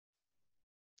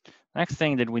Next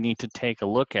thing that we need to take a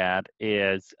look at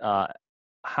is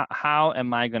how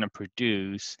am I going to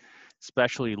produce,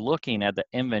 especially looking at the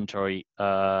inventory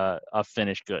of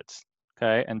finished goods.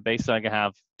 Okay, and basically I can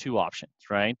have two options,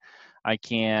 right? I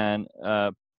can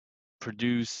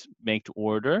produce make to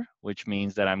order, which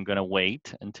means that I'm going to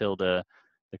wait until the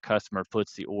customer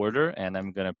puts the order, and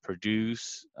I'm going to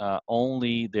produce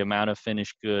only the amount of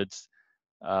finished goods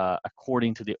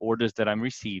according to the orders that I'm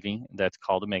receiving. That's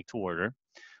called a make to order.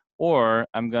 Or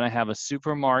I'm going to have a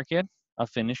supermarket of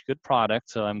finished good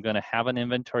products. So I'm going to have an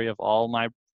inventory of all my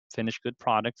finished good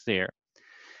products there.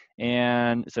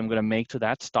 And so I'm going to make to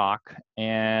that stock.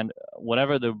 And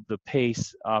whatever the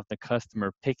pace of the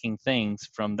customer picking things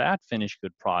from that finished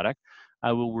good product,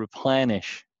 I will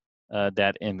replenish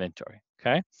that inventory.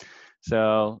 Okay.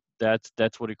 So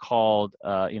that's what it called.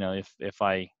 If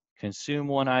I consume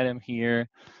one item here,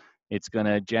 it's going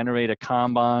to generate a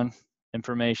Kanban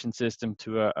information system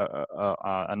to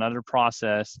another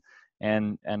process,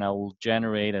 and I will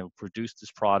generate and produce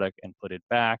this product and put it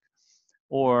back.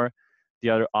 Or the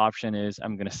other option is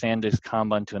I'm going to send this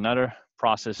Kanban to another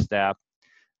process step.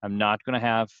 I'm not going to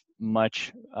have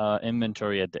much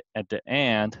inventory at the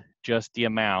end, just the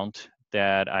amount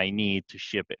that I need to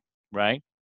ship it, right?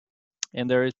 And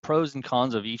there is pros and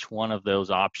cons of each one of those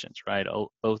options, right?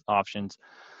 Both options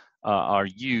are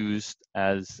used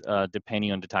as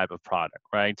depending on the type of product,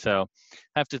 right? So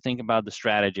I have to think about the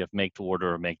strategy of make to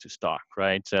order or make to stock,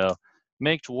 right? So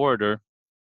make to order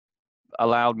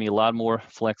allowed me a lot more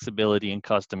flexibility and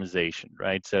customization,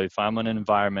 right? So if I'm in an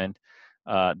environment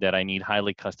that I need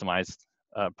highly customized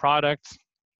products,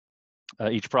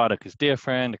 each product is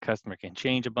different. The customer can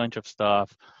change a bunch of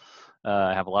stuff.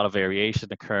 I have a lot of variation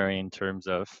occurring in terms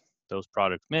of those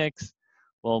product mix.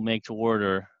 Well, make to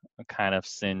order kind of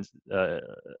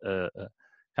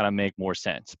make more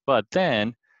sense. But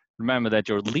then remember that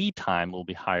your lead time will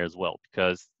be higher as well,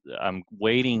 because I'm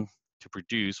waiting to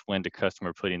produce when the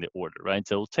customer put in the order, right?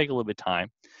 So it'll take a little bit of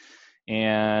time.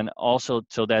 And also,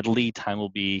 so that lead time will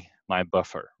be my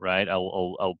buffer, right?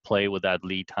 I'll play with that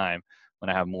lead time when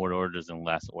I have more orders and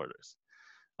less orders.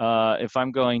 If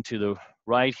I'm going to the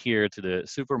right here to the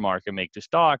supermarket, make to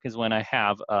stock is when I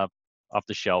have a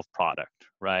off-the-shelf product,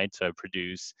 right? So I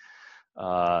produce,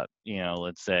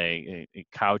 let's say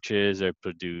couches, I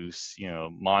produce,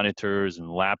 monitors and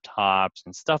laptops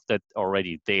and stuff that's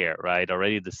already there, right?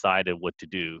 Already decided what to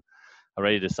do,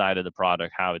 already decided the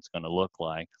product, how it's going to look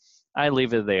like. I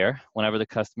leave it there. Whenever the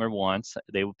customer wants,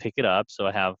 they will pick it up. So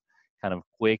I have kind of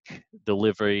quick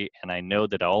delivery, and I know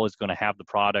that I'm always going to have the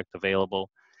product available.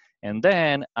 And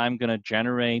then I'm going to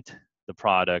generate the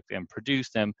product and produce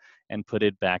them and put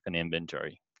it back on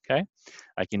inventory. Okay,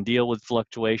 I can deal with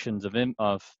fluctuations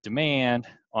of demand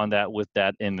on that with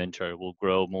that inventory. Will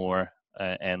grow more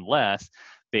and less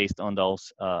based on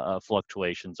those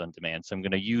fluctuations on demand. So I'm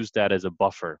going to use that as a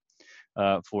buffer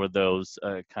for those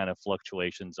kind of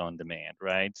fluctuations on demand,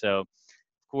 right? So of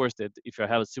course, that if I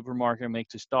have a supermarket make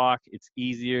to stock, it's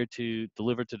easier to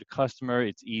deliver to the customer.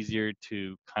 It's easier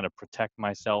to kind of protect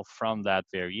myself from that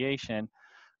variation,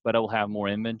 but I will have more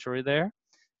inventory there.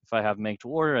 If I have make to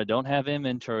order, I don't have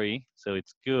inventory, so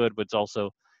it's good, but it's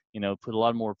also, put a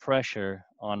lot more pressure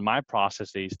on my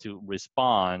processes to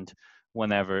respond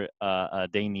whenever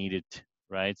they need it,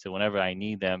 right? So whenever I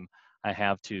need them, I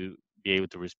have to be able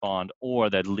to respond, or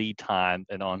that lead time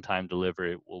and on-time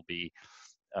delivery will be,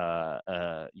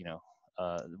 will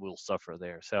suffer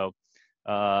there. So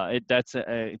it's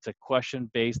a question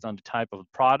based on the type of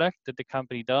product that the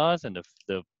company does and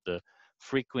the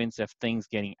frequency of things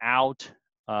getting out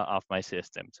of my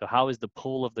system. So how is the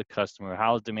pull of the customer?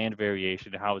 How is demand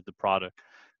variation? How is the product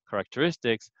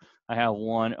characteristics? I have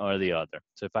one or the other.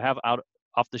 So if I have out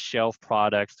off the shelf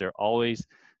products, they're always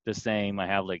the same. I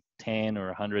have like 10 or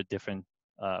 100 different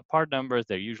part numbers.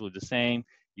 They're usually the same.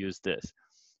 Use this.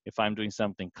 If I'm doing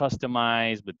something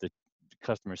customized with the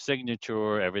customer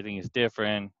signature, everything is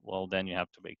different, well, then you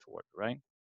have to make to order, right?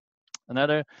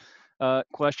 Another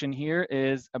question here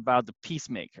is about the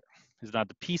Peacemaker. It's not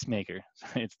the Peacemaker,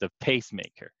 it's the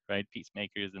Pacemaker, right?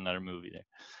 Peacemaker is another movie there.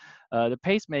 The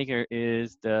Pacemaker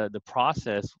is the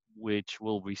process which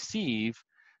will receive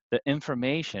the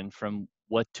information from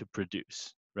what to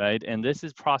produce, right? And this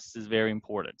process is very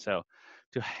important. So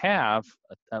to have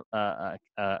a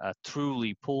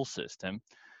truly pull system,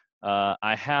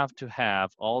 I have to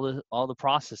have all the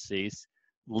processes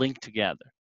linked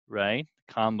together, right?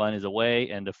 Kanban is a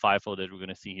way, and the FIFO that we're going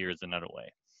to see here is another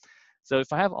way. So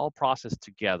if I have all processes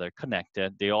together,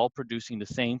 connected, they're all producing the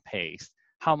same pace,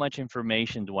 how much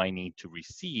information do I need to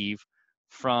receive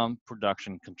from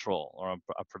production control or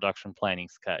a production planning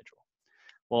schedule?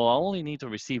 Well, I only need to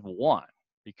receive one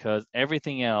because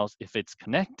everything else, if it's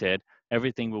connected,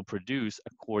 everything will produce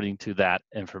according to that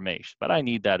information. But I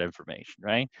need that information,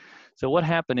 right? So what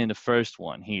happened in the first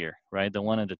one here, right? The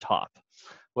one at the top.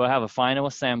 We'll have a final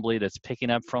assembly that's picking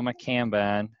up from a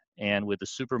Kanban and with the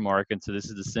supermarket. So this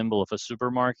is the symbol of a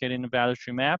supermarket in the value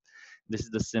stream map. This is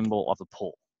the symbol of a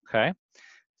pull, okay?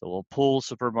 So we'll pull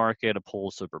supermarket, a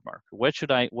pull supermarket. Where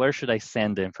should I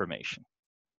send the information?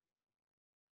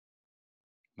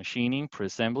 Machining,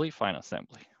 pre-assembly, final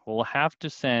assembly. We'll have to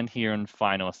send here in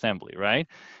final assembly, right?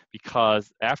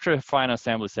 Because after final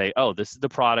assembly say, oh, this is the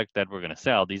product that we're gonna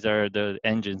sell. These are the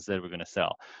engines that we're gonna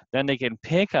sell. Then they can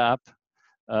pick up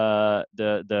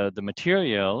the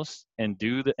materials and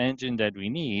do the engine that we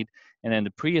need, and then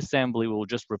the pre-assembly will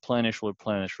just replenish,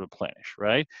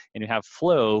 right? And you have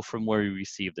flow from where you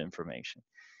receive the information.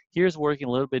 Here's working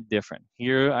a little bit different.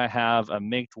 Here I have a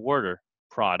make-to-order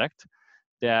product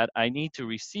that I need to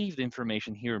receive the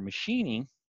information here in machining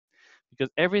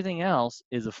because everything else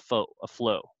is a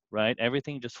flow, right?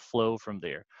 Everything just flow from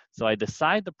there. So I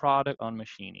decide the product on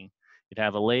machining. It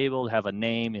have a label, it have a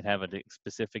name, it have a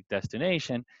specific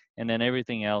destination, and then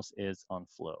everything else is on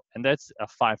flow. And that's a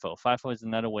FIFO. FIFO is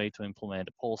another way to implement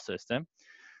a pull system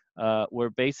where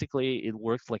basically it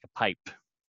works like a pipe.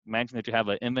 Imagine that you have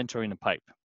an inventory in a pipe.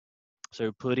 So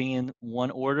you're putting in one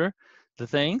order, the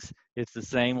things, it's the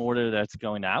same order that's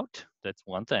going out. That's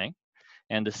one thing.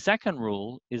 And the second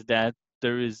rule is that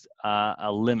there is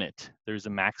a limit. There's a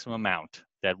maximum amount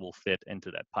that will fit into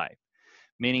that pipe.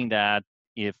 Meaning that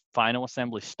if final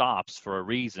assembly stops for a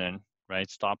reason, right,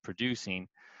 stop producing,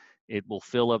 it will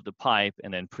fill up the pipe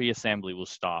and then pre-assembly will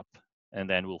stop and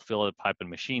then we'll fill up the pipe and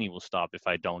machining will stop if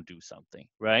I don't do something,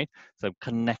 right? So I'm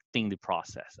connecting the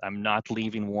process. I'm not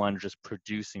leaving one just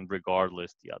producing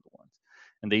regardless the other ones.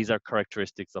 And these are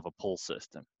characteristics of a pull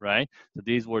system, right? So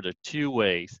these were the two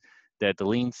ways that the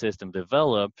lean system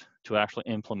developed to actually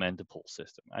implement the pull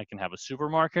system. I can have a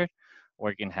supermarket or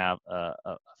I can have a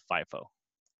FIFO.